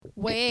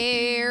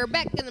We're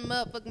back in the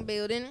motherfucking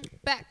building.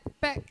 Back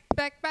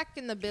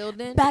in the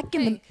building. Back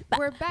in the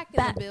we're back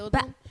in the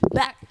building.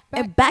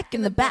 Back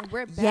in the back.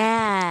 We're back.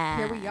 Yeah.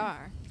 Here we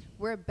are.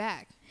 We're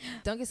back.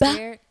 Don't get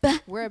scared.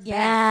 We're back.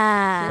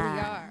 Yeah. Here we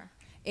are.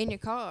 In your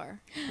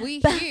car. We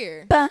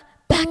here. Back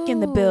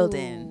in the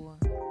building. Ooh.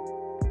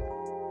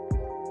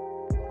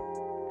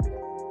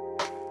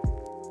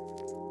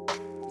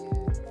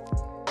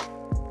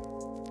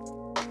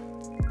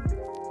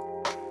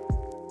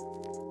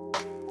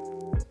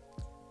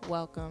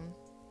 Welcome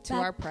to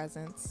our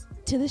presence.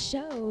 To the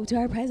show, to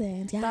our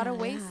presence. Yeah. Thought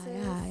Oasis.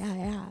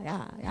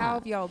 Yeah. How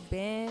have y'all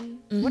been?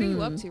 What are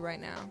you up to right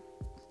now?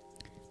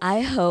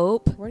 I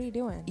hope What are you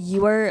doing?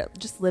 you are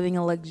just living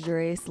a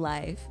luxurious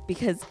life,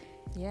 because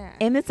Yeah.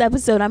 in this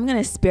episode, I'm going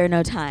to spare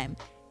no time.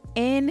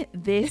 In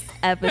this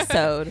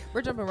episode,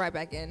 We're jumping right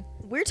back in.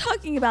 we're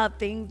talking about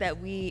things that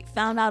we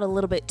found out a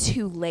little bit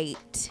too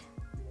late.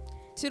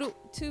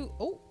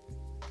 Oh,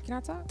 can I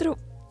talk?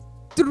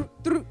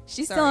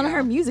 She's Sorry, still in y'all.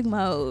 her music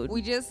mode.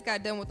 We just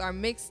got done with our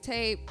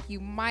mixtape. You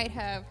might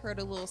have heard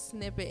a little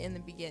snippet in the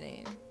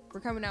beginning. We're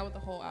coming out with the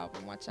whole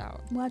album. Watch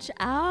out. Watch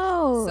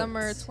out.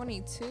 Summer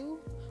 22.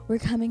 We're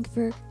coming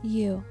for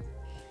you.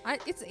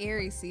 It's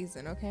Aries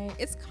season, okay?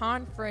 It's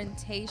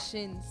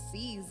confrontation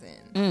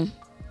season.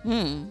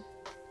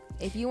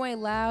 If you ain't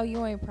loud,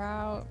 you ain't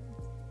proud,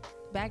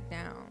 back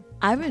down.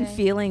 I've been Okay.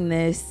 feeling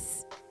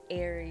this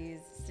Aries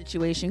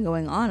situation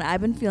going on.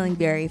 I've been feeling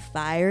very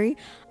fiery.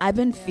 I've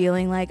been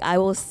feeling like I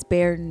will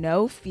spare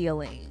no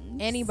feelings.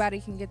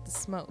 Anybody can get the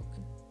smoke.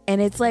 And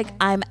it's like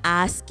I'm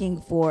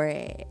asking for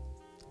it.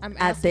 I'm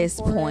At asking this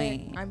for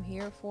point. it. I'm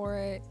here for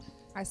it.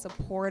 I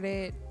support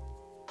it.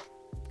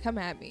 Come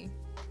at me.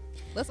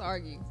 Let's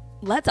argue.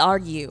 Let's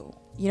argue.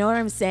 You know what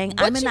I'm saying?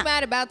 What you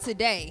mad about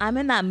today? I'm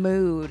in that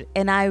mood,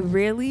 and I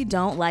really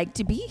don't like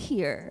to be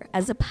here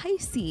as a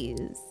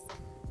Pisces.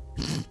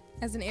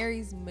 As an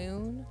Aries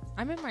moon,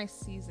 I'm in my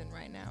season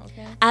right now,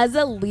 okay? As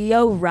a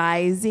Leo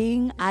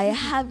rising, I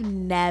have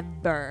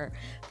never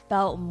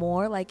felt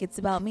more like it's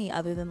about me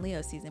other than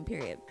Leo season,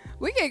 period.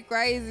 We get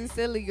crazy,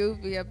 silly,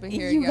 goofy up in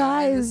here, You y'all,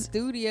 in the guys-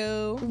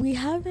 studio. We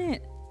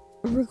haven't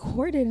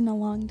recorded in a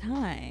long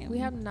time. We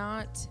have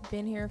not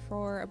been here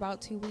for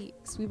about 2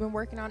 weeks. We've been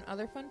working on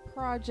other fun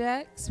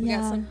projects. We Yeah.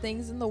 got some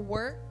things in the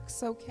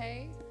works,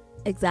 okay?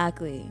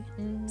 Exactly.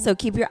 Mhm. So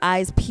keep your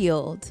eyes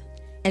peeled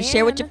and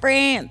share with your And-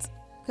 friends.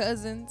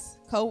 Cousins,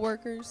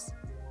 co-workers,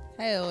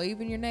 hell,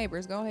 even your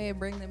neighbors. Go ahead and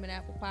bring them an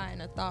apple pie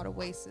and a Thought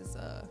Oasis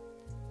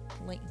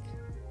link.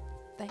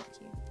 Thank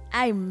you.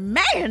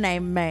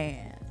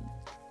 Amen.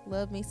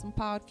 Love me some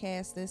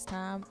podcasts this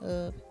time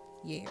of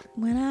year.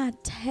 When I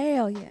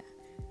tell you,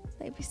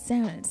 they be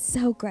sounding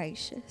so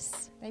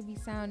gracious. They be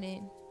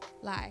sounding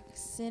like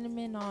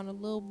cinnamon on a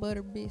little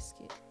butter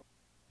biscuit.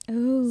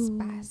 Ooh.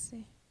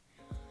 Spicy.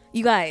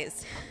 You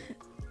guys,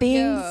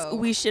 things Yo.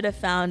 we should have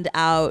found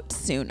out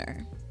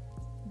sooner.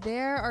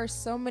 There are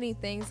so many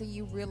things that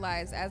you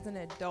realize as an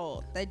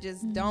adult that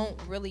just don't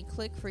really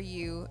click for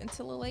you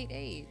until a late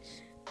age.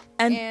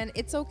 And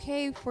it's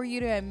okay for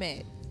you to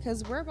admit,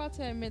 because we're about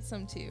to admit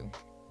some too.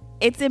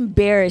 It's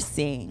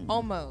embarrassing.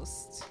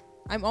 Almost.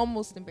 I'm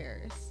almost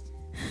embarrassed.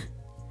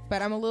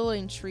 But I'm a little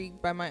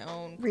intrigued by my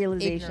own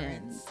Realization.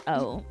 ignorance.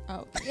 Oh,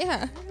 Oh,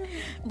 yeah.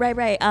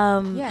 right.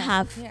 Yeah,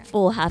 Half yeah.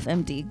 full, half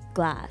empty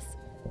glass.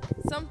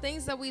 Some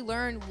things that we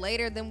learned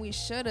later than we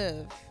should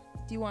have.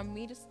 Do you want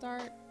me to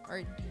start,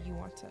 or do you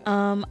want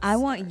to? I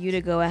want you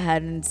to go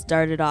ahead and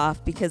start it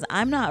off, because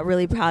I'm not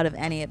really proud of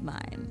any of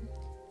mine.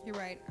 You're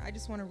right. I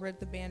just want to rip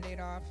the Band-Aid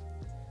off.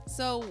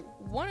 So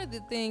one of the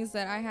things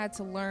that I had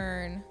to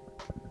learn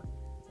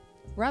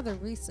rather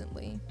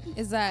recently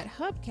is that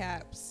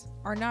hubcaps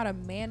are not a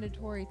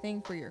mandatory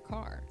thing for your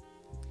car.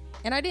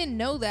 And I didn't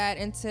know that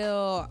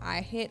until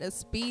I hit a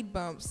speed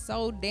bump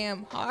so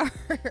damn hard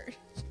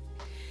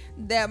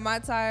that my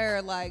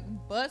tire like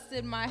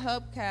busted my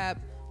hubcap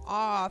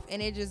off,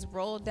 and it just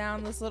rolled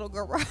down this little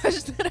garage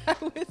that I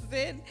was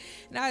in,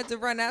 and I had to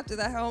run after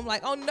that home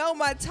like, oh no,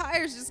 my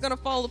tire's just gonna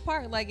fall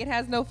apart, like it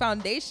has no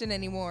foundation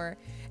anymore.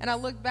 And I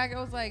looked back,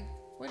 I was like,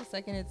 wait a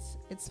second,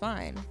 it's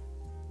fine.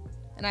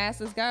 And I asked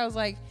this guy, I was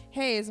like,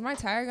 hey, is my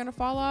tire gonna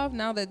fall off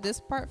now that this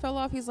part fell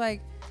off? He's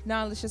like,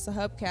 no, it's just a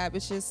hubcap,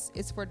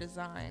 it's for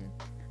design.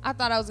 I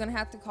thought I was gonna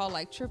have to call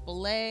like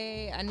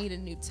AAA. I need a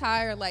new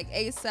tire like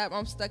ASAP.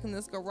 I'm stuck in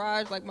this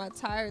garage, like my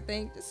tire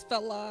thing just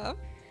fell off.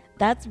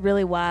 That's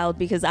really wild,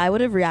 because I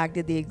would have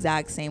reacted the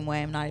exact same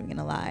way. I'm not even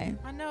gonna lie.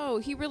 I know.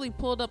 He really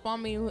pulled up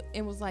on me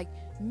and was like,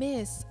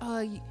 Miss,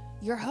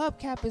 your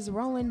hubcap is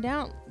rolling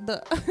down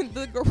the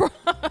the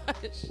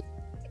garage.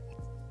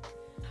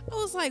 I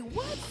was like,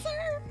 what,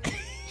 sir?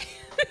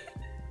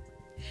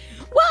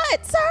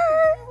 What,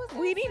 sir?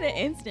 We need an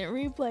instant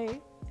replay.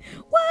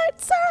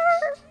 What,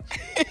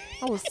 sir?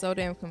 I was so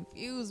damn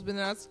confused, but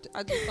then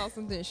I just saw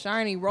something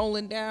shiny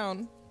rolling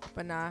down.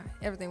 But nah,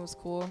 everything was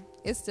cool.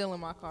 It's still in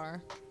my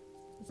car.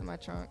 It's in my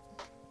trunk.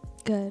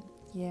 Good.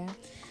 Yeah.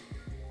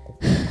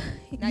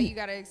 Now you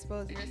gotta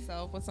expose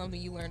yourself with something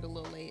you learned a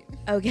little late.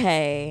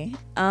 Okay.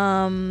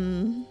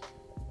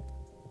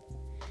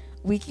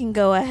 we can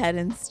go ahead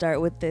and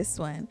start with this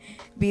one.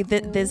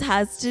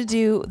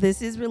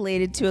 This is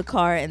related to a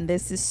car, and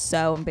this is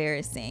so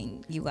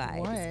embarrassing, you guys.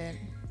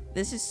 What?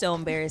 This is so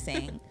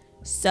embarrassing.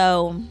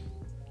 So,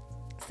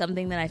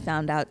 something that I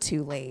found out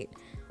too late.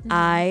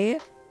 I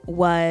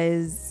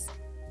was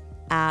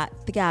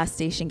at the gas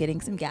station getting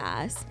some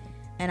gas,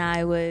 and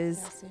I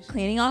was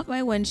cleaning off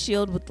my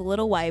windshield with the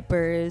little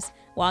wipers,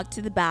 walk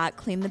to the back,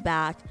 clean the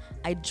back.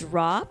 I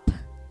drop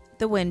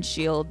the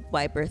windshield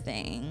wiper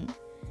thing.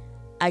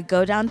 I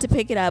go down to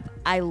pick it up.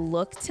 I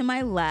look to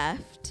my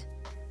left.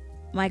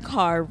 My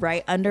car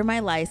right under my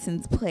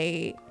license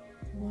plate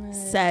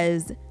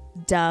says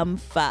dumb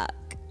fuck.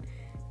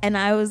 And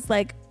I was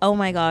like, oh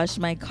my gosh,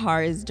 my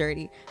car is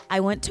dirty. I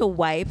went to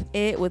wipe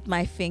it with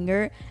my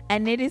finger,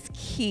 and it is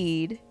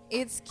keyed.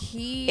 It's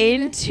keyed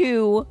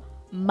into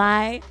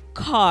my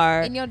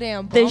car. In your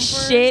damn bumper. The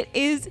shit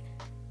is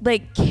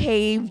like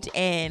caved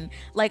in.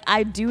 Like,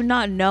 I do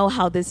not know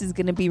how this is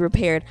gonna be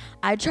repaired.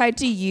 I tried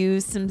to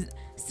use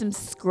some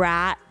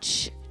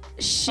scratch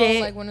shit.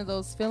 Oh, like one of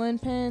those fill-in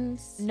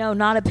pens? No,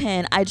 not a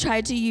pen. I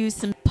tried to use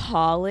some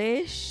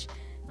polish,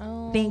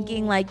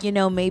 thinking like, you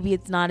know, maybe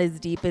it's not as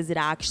deep as it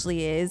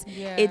actually is.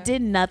 Yeah. It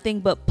did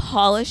nothing but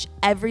polish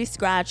every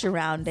scratch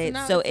around it.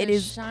 So it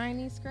is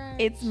shiny scratch.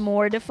 It's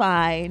more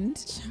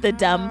defined. The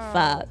dumb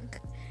fuck.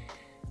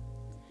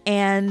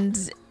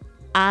 And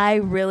I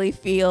really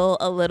feel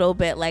a little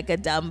bit like a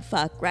dumb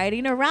fuck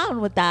riding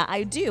around with that.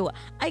 I do.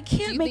 I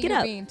can't make it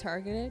up. Being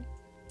targeted?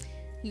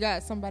 You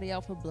got somebody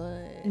out for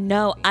blood.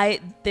 No,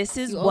 this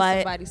is owe what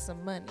somebody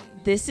some money.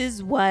 This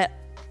is what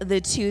the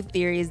two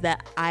theories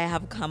that I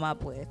have come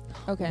up with.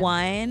 Okay.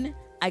 One,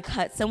 I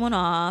cut someone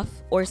off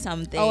or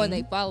something. Oh, and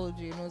they followed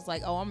you and was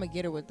like, oh, I'm gonna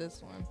get her with this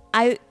one.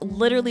 I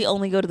literally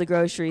only go to the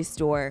grocery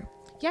store.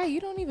 Yeah, you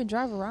don't even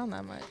drive around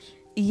that much.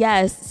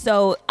 Yes,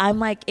 so I'm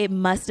like, it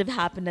must have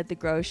happened at the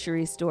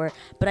grocery store,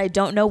 but I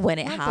don't know when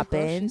it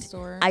happened.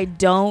 I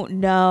don't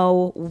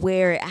know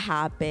where it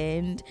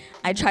happened.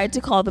 I tried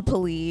to call the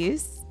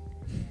police.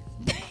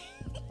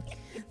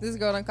 This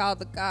girl done called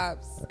the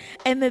cops.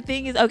 And the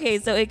thing is, okay,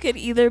 so it could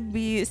either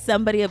be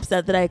somebody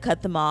upset that I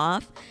cut them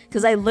off,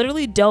 because I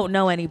literally don't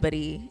know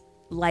anybody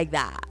like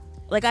that.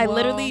 Like, I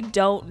literally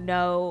don't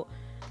know.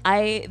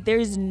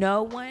 There's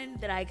no one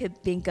that I could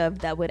think of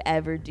that would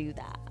ever do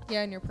that.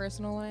 Yeah, in your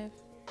personal life?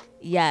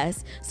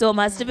 Yes. So it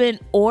must have been,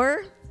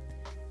 or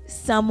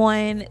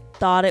someone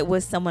thought it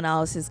was someone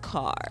else's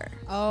car.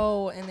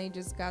 Oh, and they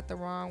just got the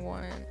wrong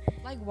one.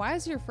 Like, why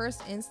is your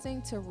first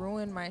instinct to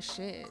ruin my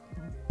shit?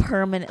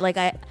 Permanent. Like,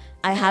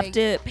 I have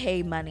to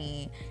pay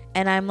money.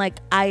 And I'm like,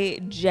 I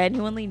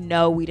genuinely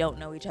know we don't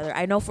know each other.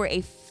 I know for a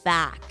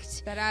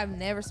fact that I've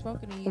never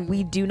spoken to you.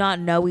 We do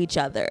not know each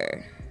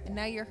other. And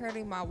now you're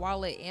hurting my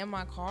wallet and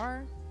my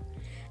car?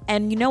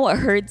 And you know what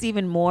hurts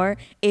even more?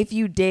 If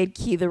you did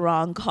key the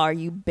wrong car,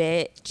 you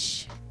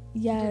bitch. Yes.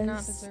 You did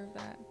not deserve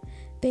that.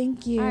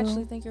 Thank you. I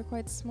actually think you're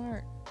quite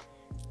smart.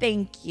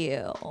 Thank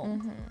you.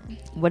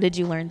 Mm-hmm. What did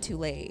you learn too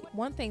late?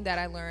 One thing that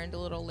I learned a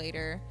little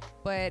later,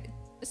 but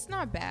it's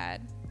not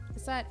bad,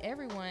 is that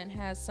everyone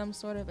has some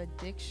sort of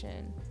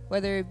addiction,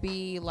 whether it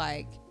be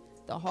like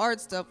the hard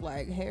stuff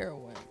like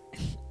heroin.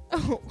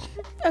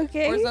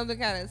 Okay. Or something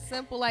kind of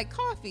simple like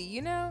coffee,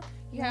 you know?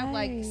 You have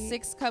like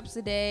 6 cups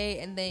a day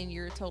and then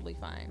you're totally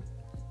fine.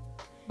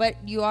 But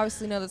you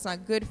obviously know that's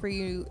not good for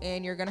you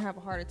and you're going to have a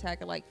heart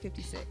attack at like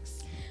 56.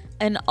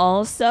 And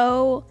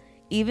also,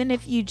 even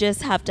if you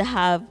just have to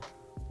have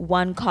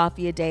 1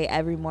 coffee a day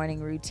every morning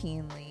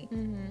routinely,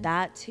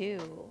 that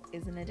too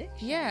is an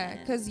addiction. Yeah,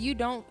 because you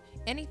don't,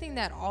 anything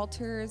that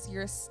alters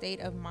your state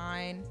of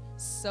mind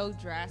so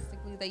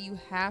drastically that you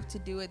have to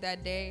do it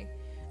that day,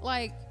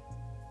 like,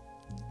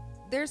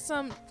 there's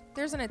an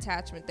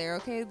attachment there,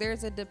 okay?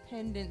 There's a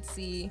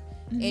dependency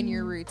in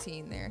your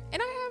routine there. And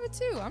I have it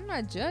too. I'm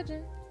not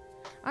judging.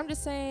 I'm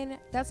just saying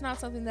that's not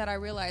something that I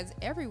realize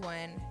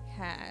everyone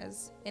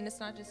has, and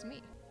it's not just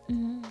me.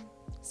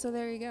 So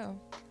there you go.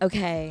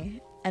 Okay.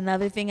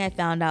 Another thing I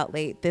found out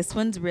late. This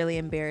one's really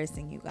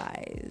embarrassing, you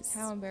guys.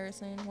 How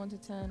embarrassing? 1 to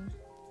 10.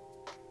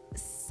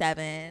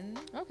 7.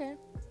 Okay.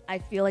 I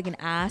feel like an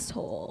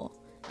asshole.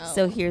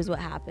 So here's what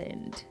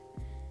happened.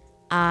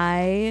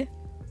 I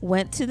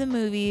went to the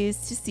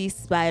movies to see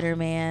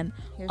Spider-Man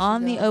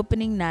on the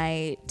opening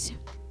night.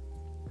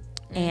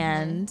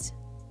 And,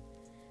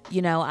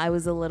 you know, I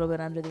was a little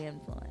bit under the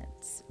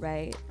influence,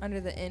 right?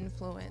 Under the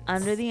influence.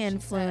 Under the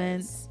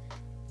influence.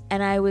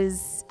 And I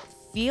was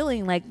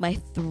feeling like my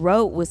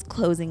throat was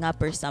closing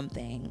up or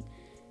something.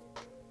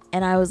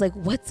 And I was like,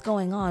 what's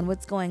going on?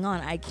 What's going on?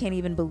 I can't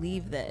even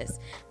believe this.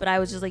 But I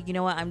was just like, you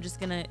know what? I'm just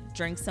going to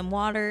drink some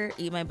water,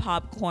 eat my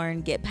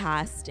popcorn, get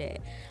past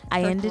it.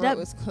 I ended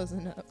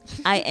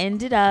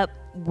up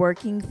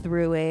working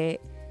through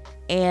it.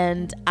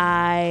 And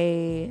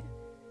I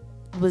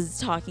was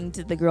talking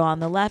to the girl on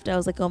the left. I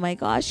was like, oh my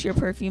gosh, your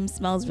perfume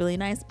smells really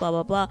nice, blah,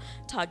 blah, blah.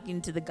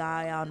 Talking to the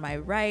guy on my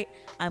right.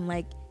 I'm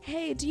like,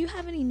 hey, do you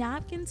have any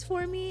napkins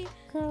for me?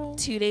 Girl.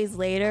 2 days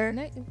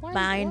later,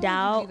 find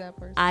out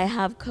I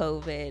have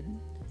COVID.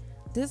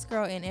 This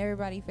girl in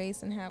everybody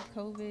face and have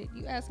COVID.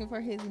 You asking for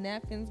his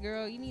napkins,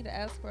 girl. You need to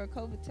ask for a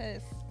COVID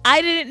test.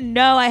 I didn't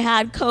know I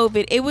had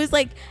COVID. It was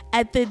like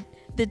at the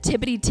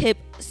tippity tip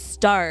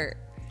start.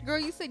 Girl,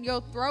 you said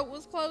your throat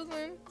was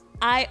closing?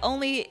 I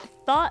only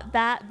thought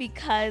that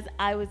because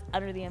I was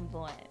under the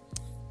influence.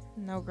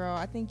 No, girl,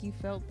 I think you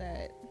felt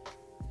that.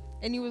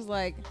 And you was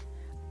like,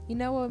 you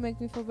know what would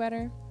make me feel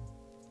better?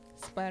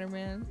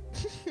 Spider-Man.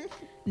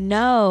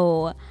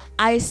 No,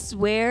 I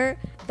swear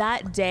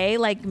that day,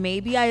 like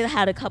maybe I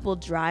had a couple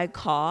dry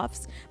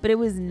coughs, but it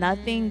was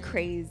nothing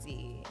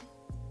crazy.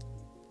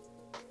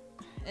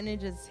 And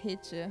it just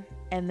hit you.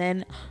 And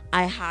then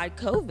I had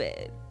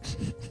COVID.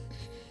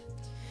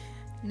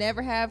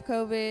 Never have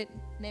COVID.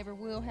 Never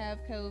will have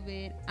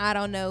COVID. I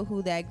don't know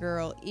who that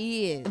girl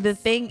is. The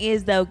thing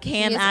is, though,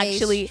 Cam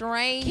actually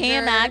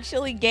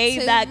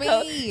gave that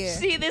COVID.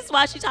 See, this is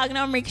why she's talking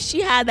over me.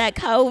 She had that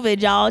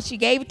COVID, y'all. She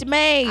gave it to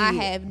me. I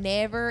have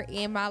never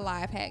in my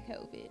life had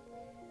COVID.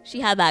 She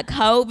had that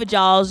COVID,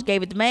 y'all. She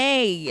gave it to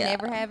me.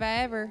 Never have I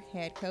ever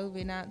had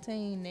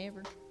COVID-19.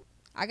 Never.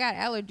 I got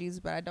allergies,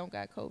 but I don't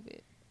got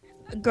COVID.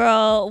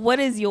 Girl,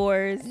 what is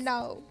yours?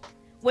 No.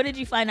 What did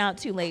you find out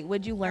too late?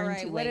 What did you learn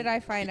too late? What did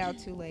I find out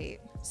too late?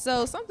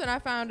 So something I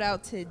found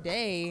out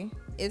today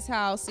is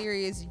how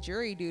serious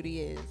jury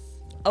duty is.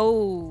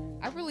 Oh.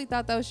 I really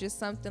thought that was just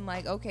something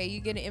like, okay, you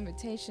get an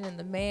invitation in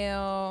the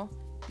mail,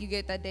 you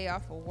get that day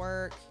off of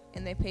work,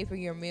 and they pay for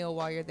your meal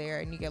while you're there,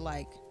 and you get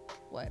like,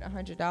 what,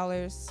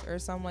 $100 or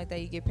something like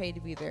that. You get paid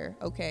to be there.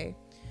 Okay.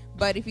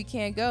 But if you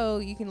can't go,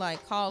 you can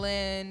like call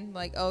in,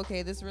 like,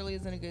 okay, this really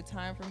isn't a good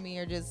time for me,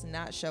 or just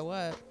not show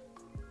up.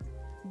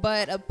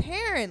 But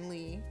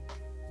apparently,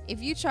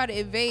 if you try to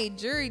evade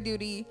jury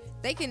duty,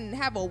 they can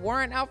have a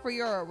warrant out for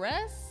your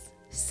arrest.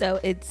 So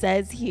it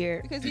says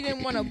here. Because you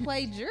didn't want to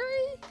play jury?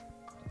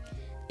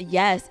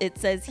 Yes, it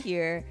says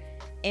here.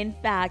 In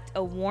fact,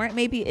 a warrant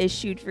may be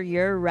issued for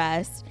your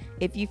arrest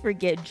if you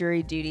forget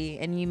jury duty,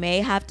 and you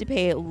may have to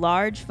pay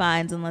large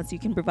fines unless you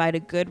can provide a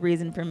good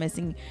reason for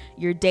missing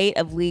your date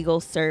of legal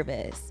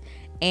service.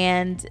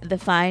 And the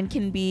fine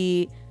can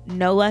be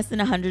no less than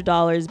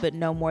 $100, but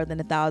no more than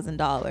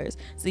 $1,000.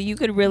 So you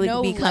could really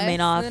be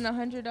coming off. No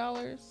less than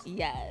 $100?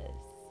 Yes.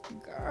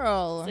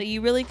 Girl. So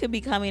you really could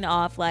be coming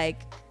off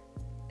like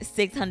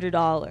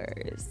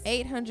 $600.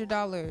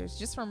 $800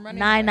 just from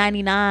running.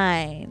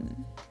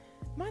 $9.99.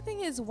 My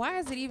thing is, why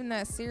is it even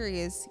that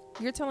serious?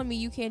 You're telling me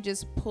you can't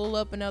just pull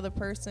up another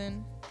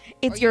person?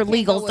 It's your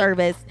legal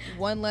service.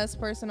 One less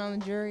person on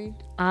the jury?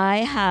 I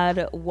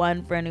had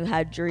one friend who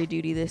had jury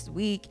duty this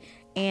week,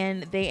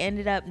 and they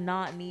ended up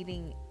not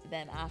needing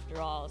them after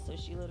all. So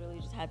she literally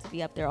just had to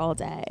be up there all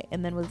day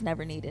and then was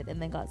never needed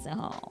and then got sent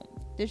home.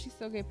 Did she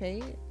still get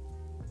paid?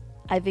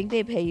 I think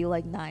they pay you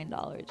like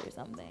 $9 or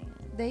something.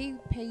 They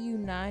pay you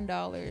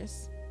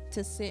 $9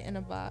 to sit in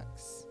a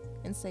box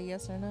and say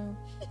yes or no?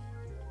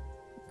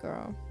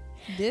 Girl,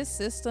 this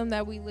system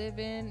that we live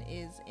in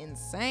is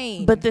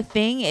insane. But the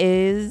thing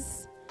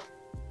is,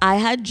 I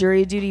had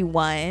jury duty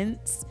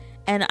once,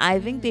 and I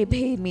think they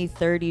paid me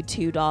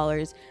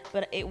 $32,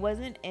 but it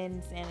wasn't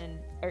in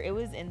it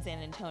was in San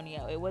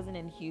Antonio. It wasn't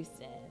in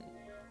Houston.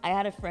 I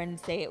had a friend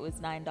say it was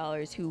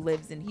 $9 who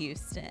lives in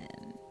Houston.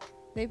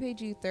 They paid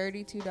you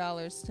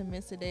 $32 to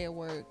miss a day of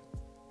work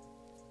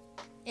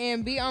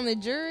and be on the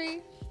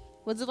jury.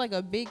 Was it like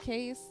a big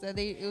case that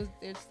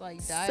it's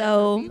like died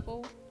for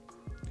people?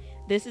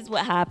 This is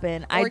what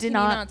happened. Or can you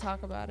not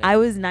talk about it? I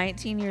was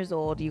 19 years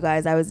old, you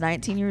guys. I was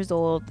 19 years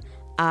old.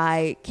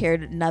 I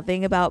cared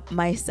nothing about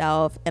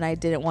myself, and I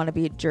didn't want to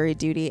be at jury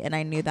duty, and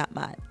I knew that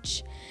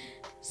much.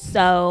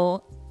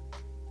 So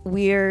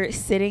we're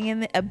sitting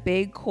in a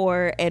big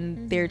court,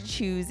 and they're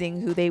choosing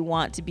who they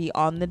want to be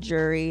on the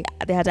jury.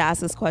 They had to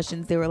ask us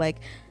questions. They were like,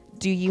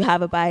 do you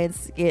have a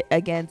bias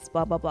against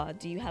blah, blah, blah?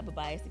 Do you have a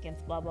bias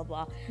against blah, blah,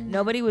 blah?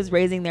 Nobody was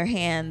raising their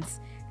hands.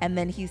 And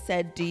then he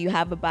said, do you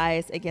have a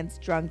bias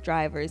against drunk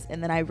drivers?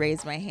 And then I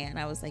raised my hand.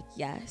 I was like,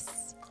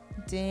 yes.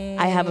 Dang.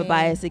 I have a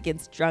bias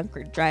against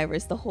drunk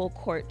drivers. The whole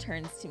court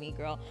turns to me,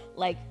 girl.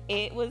 Like,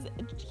 it was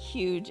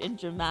huge and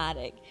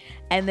dramatic.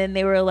 And then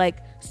they were like,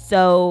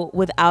 so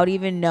without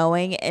even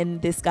knowing,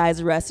 and this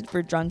guy's arrested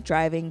for drunk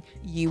driving,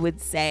 you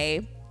would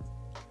say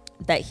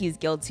that he's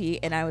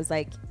guilty? And I was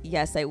like,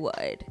 yes, I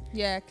would.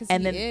 Yeah, because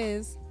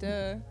is.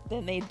 Duh.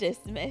 Then they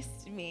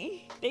dismissed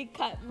me. They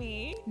cut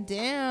me.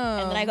 Damn.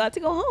 And then I got to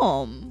go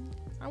home.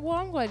 Well,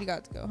 I'm glad you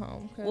got to go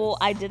home. Well,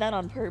 I did that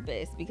on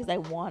purpose because I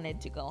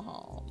wanted to go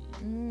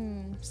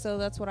home. So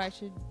that's what I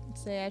should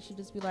say. I should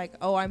just be like,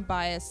 oh, I'm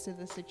biased to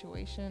the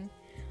situation.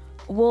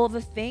 Well,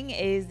 the thing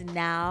is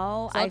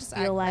now So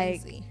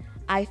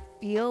I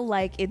feel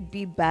like it'd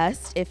be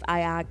best if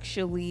I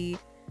actually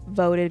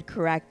voted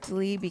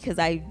correctly, because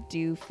I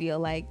do feel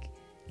like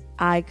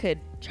I could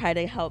try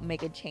to help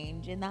make a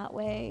change in that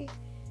way,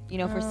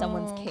 for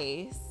someone's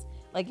case.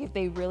 Like, if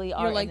they really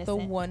are like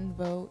innocent. the one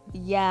vote.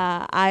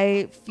 Yeah,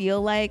 I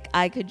feel like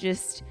I could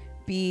just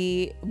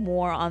be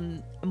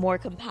more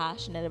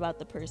compassionate about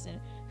the person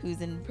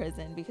who's in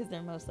prison because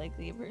they're most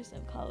likely a person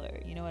of color.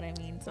 You know what I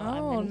mean? So I'm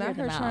Oh, gonna not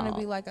hear her them trying out. to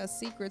be like a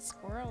secret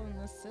squirrel in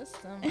the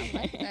system. I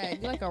like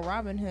that. You're like a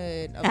Robin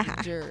Hood of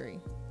the jury.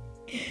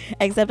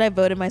 Except I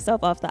voted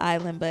myself off the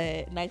island,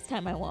 but next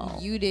time I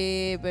won't. You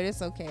did, but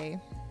it's okay.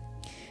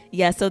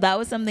 Yeah, so that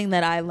was something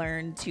that I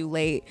learned too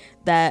late,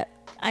 that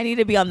I need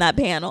to be on that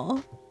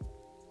panel.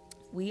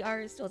 We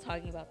are still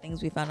talking about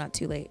things we found out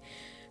too late.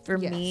 For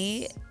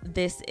me,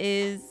 this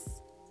is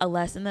a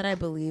lesson that I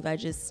believe I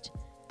just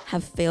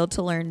have failed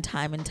to learn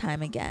time and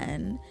time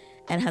again,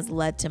 and has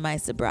led to my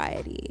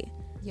sobriety.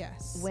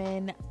 Yes.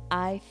 When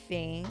I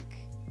think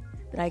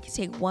that I could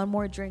take one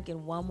more drink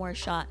and one more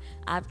shot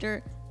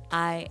after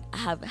I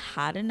have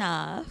had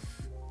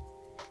enough,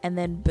 and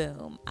then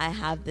boom, I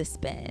have the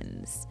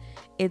spins.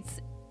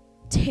 It's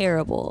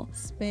terrible.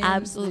 Spins,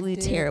 Absolutely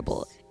the dips,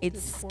 terrible. the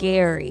It's twirls.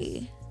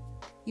 scary.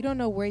 You don't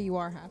know where you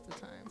are half the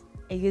time.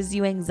 It gives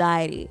you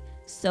anxiety.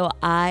 So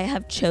I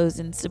have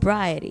chosen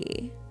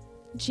sobriety.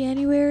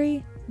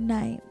 January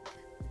 9th,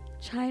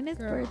 China's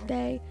Girl.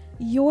 birthday,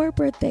 your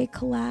birthday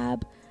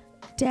collab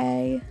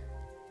day.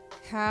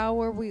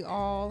 How are we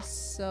all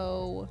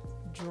so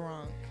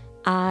drunk?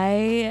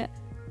 I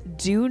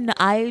do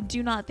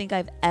not think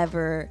I've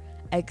ever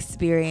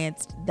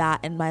experienced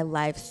that in my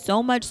life,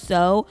 so much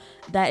so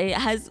that it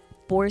has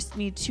forced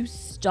me to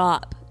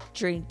stop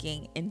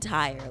drinking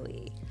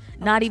entirely.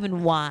 Not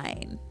even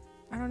wine.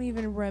 I don't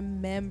even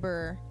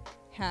remember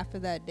half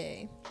of that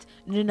day.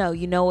 No,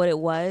 you know what it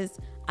was?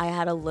 I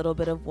had a little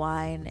bit of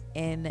wine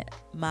in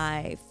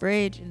my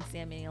fridge, and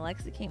Sammy and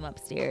Alexa came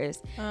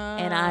upstairs,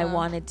 and I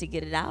wanted to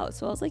get it out.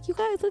 So I was like, you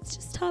guys, let's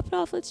just top it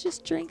off. Let's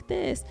just drink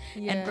this.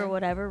 Yeah. And for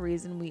whatever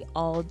reason, we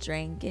all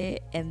drank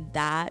it, and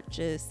that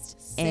just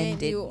Sent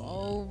ended you me.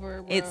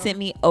 over, bro. It sent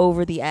me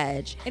over the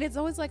edge. And it's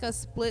always like a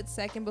split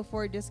second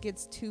before it just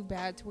gets too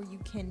bad to where you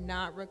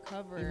cannot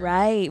recover.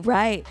 Right.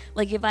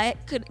 Like if I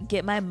could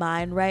get my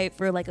mind right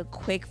for like a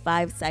quick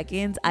 5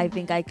 seconds, I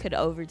think I could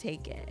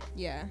overtake it.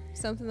 Yeah.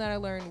 Something that I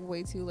learned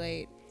way too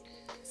late.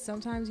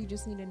 Sometimes you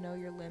just need to know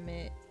your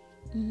limit.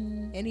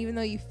 And even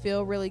though you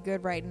feel really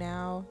good right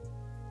now,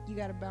 you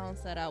got to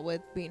balance that out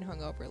with being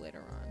hungover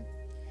later on.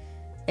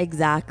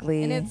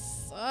 Exactly. And it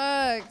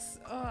sucks.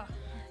 Ugh.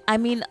 I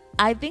mean,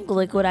 I think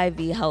Liquid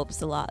IV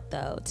helps a lot,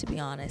 though, to be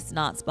honest.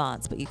 Not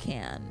spons, but you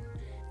can.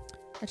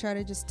 I try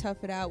to just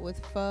tough it out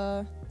with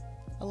pho,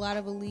 a lot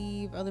of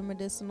Aleve, other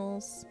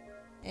medicinals,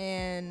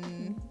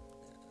 and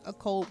a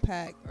cold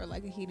pack or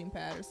like a heating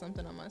pad or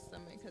something on my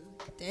stomach. Because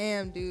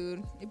damn,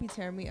 dude, it be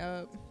tearing me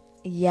up.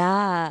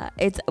 Yeah.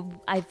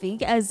 I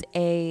think as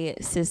a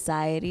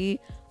society,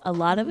 a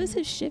lot of us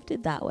have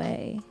shifted that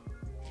way.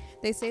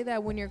 They say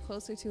that when you're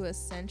closer to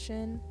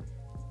ascension,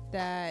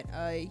 that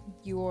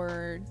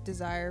your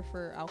desire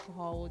for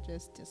alcohol will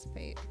just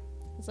dissipate.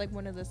 It's like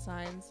one of the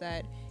signs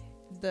that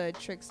the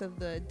tricks of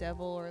the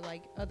devil or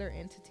like other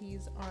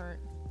entities aren't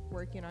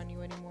working on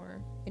you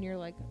anymore, and you're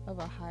like of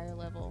a higher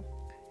level.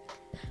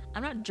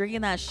 I'm not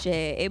drinking that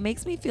shit. It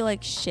makes me feel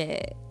like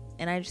shit,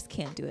 and I just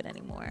can't do it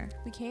anymore.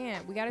 We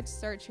can't. We got to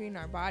start treating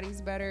our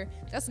bodies better.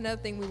 That's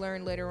another thing we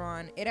learned later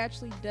on. It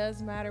actually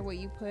does matter what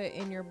you put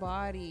in your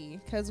body,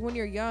 because when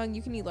you're young,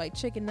 you can eat like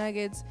chicken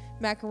nuggets,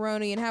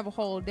 macaroni, and have a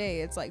whole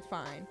day. It's like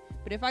fine.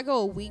 But if I go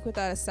a week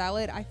without a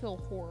salad, I feel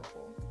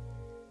horrible.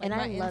 Like And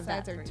my I love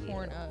that insides are for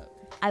torn you. up.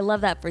 I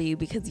love that for you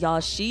because, y'all,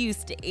 she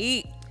used to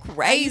eat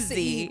I used to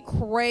crazy. eat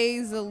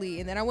crazily,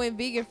 and then I went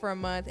vegan for a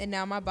month, and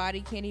now my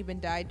body can't even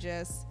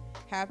digest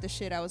half the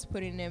shit I was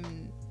putting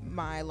in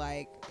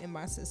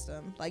my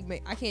system.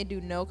 Like I can't do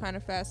no kind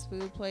of fast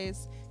food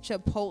place.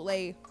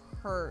 Chipotle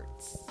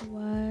hurts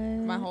What?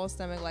 my whole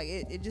stomach. Like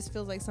it just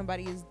feels like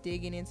somebody is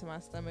digging into my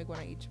stomach when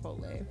I eat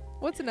Chipotle.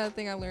 What's another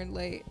thing I learned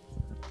late?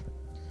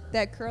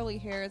 That curly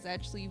hair is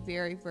actually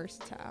very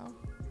versatile.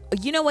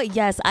 You know what?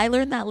 Yes, I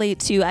learned that late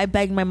too. I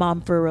begged my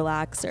mom for a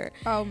relaxer.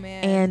 Oh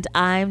man. And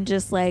I'm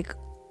just like,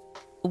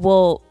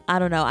 well, I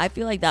don't know. I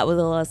feel like that was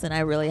a lesson I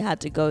really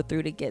had to go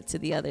through to get to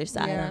the other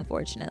side, Yeah.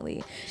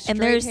 unfortunately. Straight And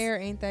there's hair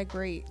ain't that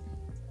great.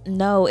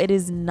 no, it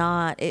is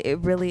not. It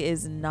really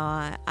is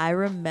not. I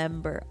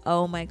remember,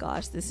 oh my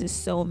gosh, this is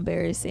so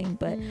embarrassing,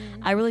 but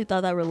I really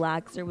thought that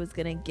relaxer was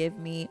going to give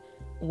me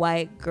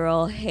white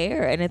girl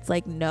hair. And it's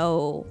like,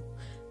 no,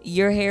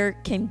 your hair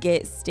can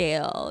get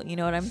stale. You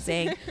know what I'm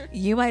saying?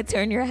 You might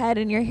turn your head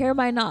and your hair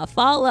might not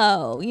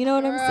follow. You know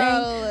what I'm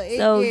saying? It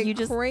So get you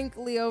just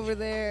crinkly over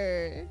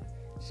there.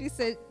 She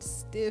said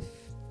stiff,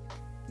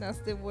 not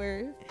stiff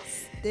where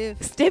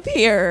stiff, stiff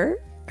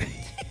here.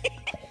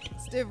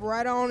 stiff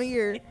right on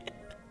here.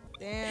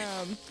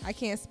 Damn, I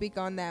can't speak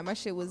on that. My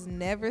shit was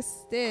never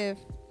stiff,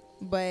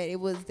 but it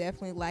was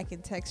definitely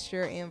lacking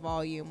texture and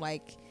volume.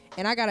 Like,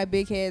 and I got a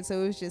big head,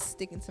 so it was just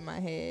sticking to my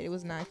head. It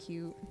was not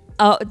cute.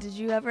 Oh, did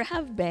you ever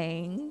have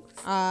bangs?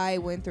 I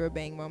went through a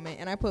bang moment,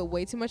 and I put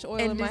way too much oil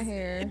in my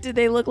hair. Did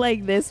they look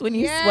like this when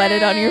you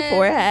sweated on your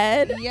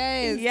forehead?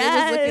 Yes.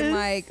 It was looking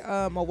like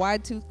a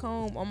wide tooth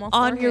comb on my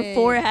forehead. On your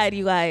forehead,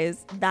 you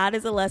guys. That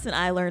is a lesson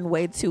I learned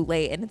way too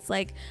late. And it's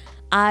like,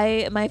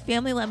 my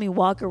family let me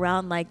walk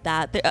around like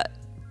that.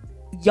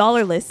 y'all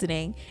are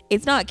listening.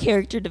 It's not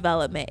character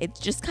development. It's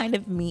just kind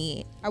of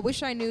me. I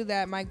wish I knew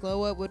that my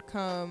glow up would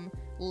come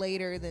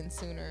later than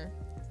sooner,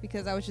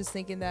 because I was just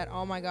thinking that,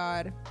 oh my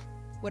God,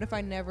 what if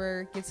I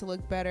never get to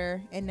look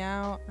better? And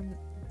now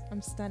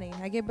I'm stunning.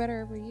 I get better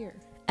every year.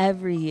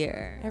 Every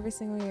year. Every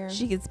single year.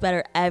 She gets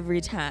better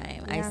every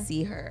time I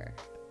see her.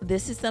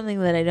 This is something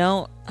that I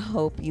don't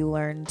hope you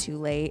learn too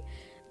late.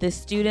 The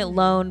student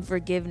loan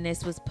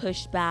forgiveness was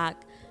pushed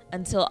back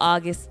until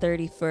August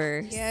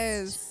 31st.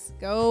 Yes.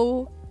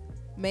 Go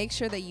make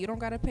sure that you don't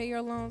got to pay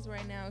your loans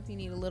right now if you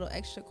need a little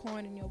extra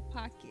coin in your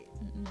pocket.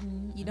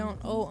 You don't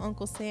owe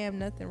Uncle Sam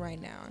nothing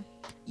right now.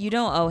 You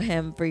don't owe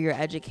him for your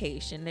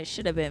education. It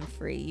should have been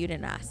free. You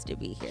didn't ask to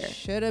be here.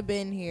 Should have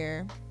been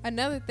here.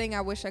 Another thing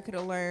I wish I could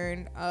have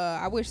learned,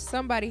 I wish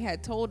somebody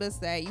had told us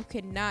that you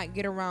cannot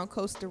get around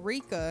Costa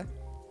Rica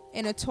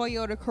in a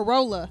Toyota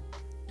Corolla.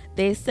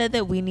 They said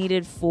that we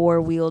needed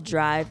 4-wheel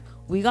drive.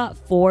 We got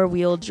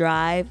 4-wheel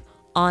drive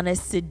on a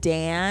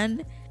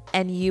sedan,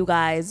 and you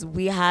guys,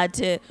 we had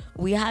to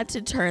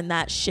turn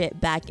that shit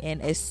back in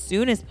as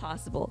soon as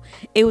possible.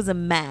 It was a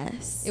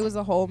mess. It was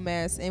a whole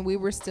mess, and we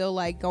were still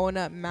like going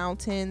up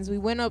mountains. We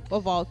went up a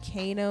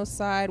volcano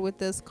side with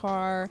this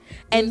car,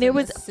 and there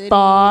was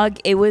fog.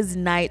 It was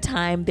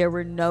nighttime. There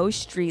were no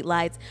street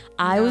lights.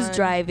 I was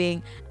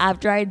driving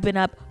after I'd been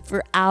up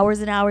for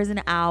hours and hours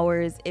and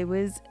hours. It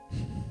was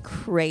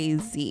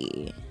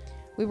crazy.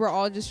 We were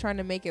all just trying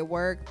to make it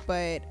work,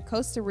 but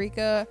Costa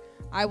Rica,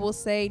 I will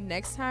say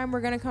next time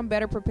we're going to come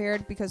better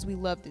prepared, because we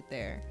loved it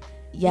there.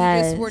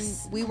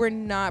 Yes. We were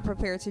not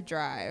prepared to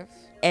drive.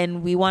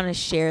 And we want to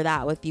share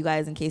that with you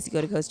guys in case you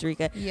go to Costa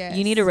Rica. Yes.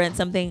 You need to rent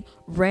something.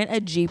 Rent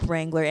a Jeep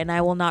Wrangler, and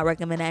I will not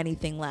recommend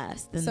anything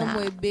less than that.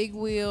 Some with big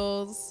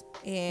wheels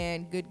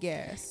and good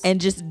gas.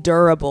 And just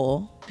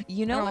durable.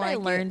 You know what I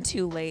like learned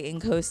too late in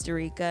Costa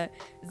Rica?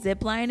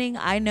 Ziplining.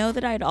 I know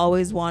that I'd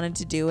always wanted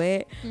to do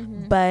it,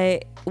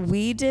 but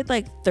we did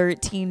like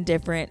 13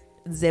 different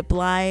zip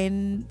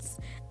lines,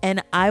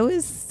 and I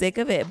was sick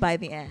of it by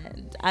the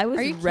end. I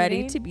was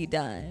ready to be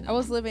done. I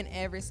was living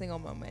every single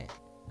moment.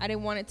 I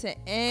didn't want it to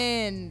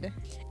end.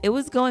 It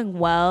was going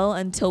well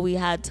until we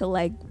had to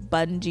like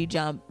bungee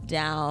jump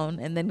down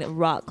and then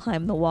rock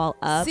climb the wall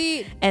up.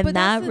 See, and but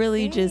that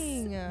really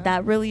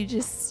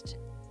just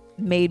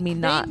made me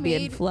not be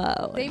in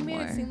flow They anymore.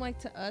 made it seem like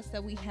to us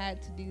that we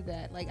had to do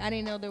that. Like, I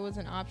didn't know there was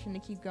an option to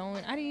keep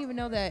going. I didn't even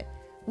know that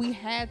we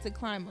had to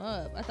climb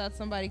up. I thought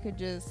somebody could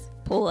just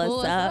pull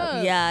us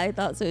up. Yeah, I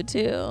thought so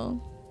too.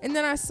 And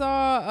then I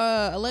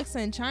saw Alexa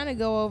and China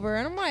go over,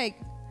 and I'm like,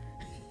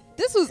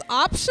 this was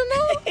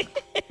optional? And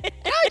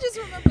I just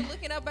remember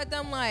looking up at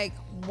them like,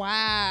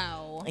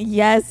 wow.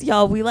 Yes,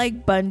 y'all, we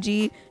like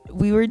bungee.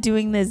 We were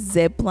doing this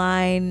zip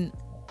line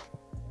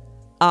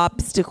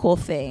obstacle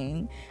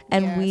thing,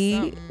 and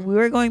we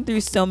were going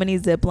through so many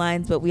zip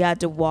lines, but we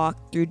had to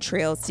walk through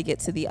trails to get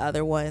to the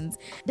other ones.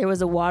 There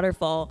was a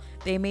waterfall.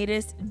 They made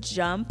us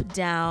jump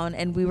down,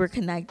 and we were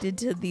connected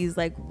to these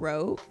like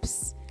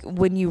ropes.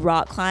 When you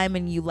rock climb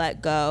and you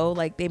let go,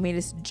 like they made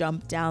us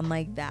jump down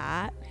like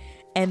that.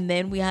 And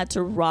then we had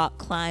to rock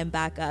climb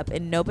back up,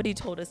 and nobody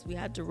told us we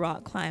had to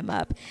rock climb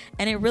up,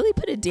 and it really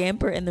put a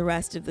damper in the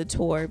rest of the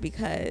tour,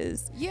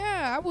 because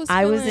I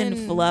was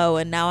in flow,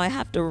 and now I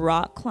have to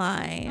rock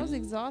climb. I was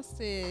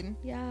exhausted.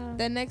 Yeah.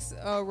 The next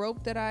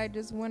rope that I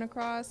just went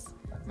across,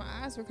 my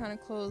eyes were kind of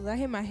closed. I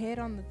hit my head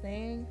on the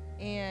thing,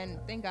 and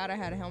thank God I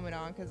had a helmet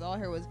on, because all I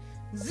heard was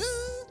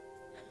zzz,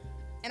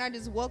 and I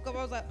just woke up.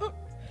 I was like, oh,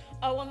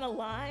 on the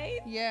line?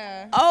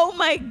 Yeah. Oh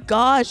my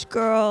gosh,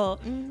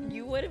 girl.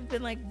 You would have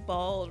been like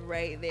bald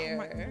right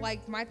there.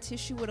 My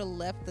tissue would have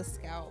left the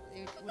scalp.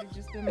 It would have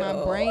just been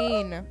my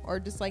brain, or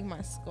just like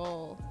my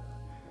skull.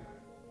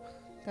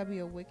 That'd be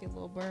a wicked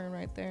little burn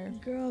right there.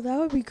 Girl, that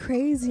would be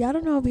crazy. I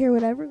don't know if hair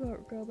would ever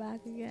grow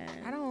back again.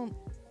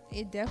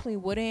 It definitely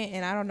wouldn't,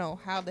 and I don't know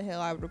how the hell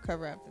I would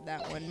recover after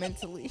that one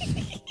mentally.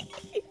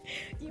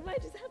 You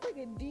might just have like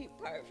a deep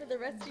part for the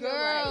rest of your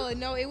life. Girl,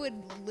 no, it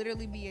would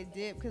literally be a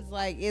dip, because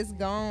like it's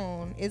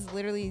gone. It's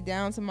literally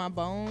down to my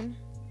bone.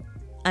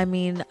 I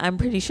mean, I'm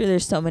pretty sure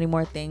there's so many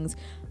more things.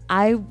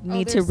 I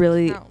need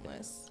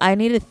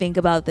to think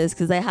about this,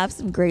 because I have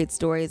some great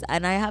stories,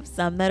 and I have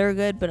some that are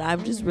good, but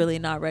I'm just really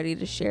not ready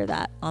to share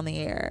that on the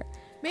air.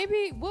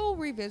 Maybe we'll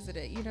revisit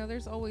it. You know,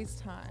 there's always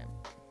time,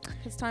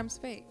 because time's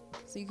fake,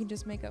 so you can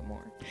just make up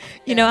more.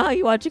 You know how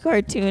you watch a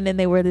cartoon and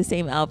they wear the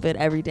same outfit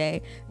every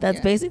day? That's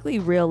basically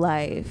real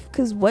life,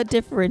 because what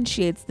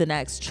differentiates the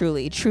next?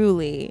 Truly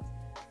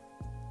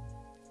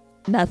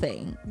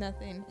nothing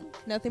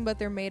But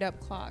their made up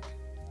clock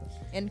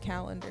and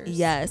calendars.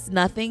 Yes,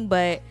 nothing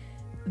but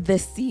the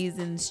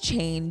seasons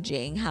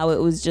changing, how it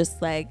was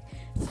just like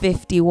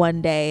 50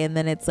 one day and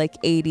then it's like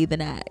 80 the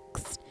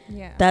next.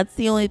 Yeah, that's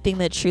the only thing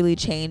that truly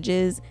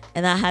changes,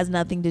 and that has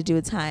nothing to do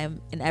with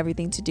time and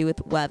everything to do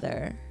with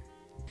weather.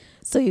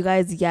 So you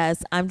guys,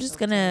 yes, I'm just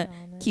gonna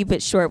keep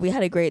it short. We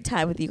had a great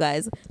time with you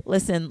guys.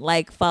 Listen,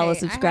 like, follow,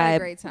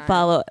 subscribe,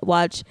 follow,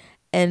 watch,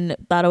 and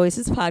Thought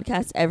Oasis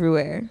Podcast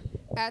everywhere.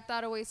 At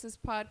Thought Oasis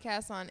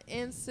Podcast on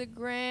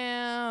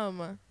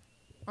Instagram.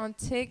 On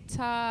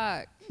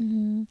TikTok.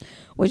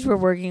 Which we're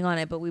working on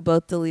it, but we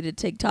both deleted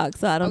TikTok,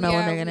 so I don't know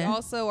when they're We gonna.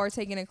 also are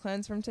taking a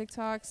cleanse from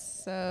TikTok.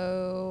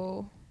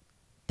 So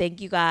Thank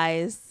you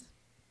guys.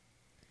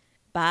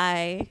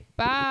 Bye.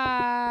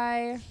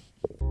 bye.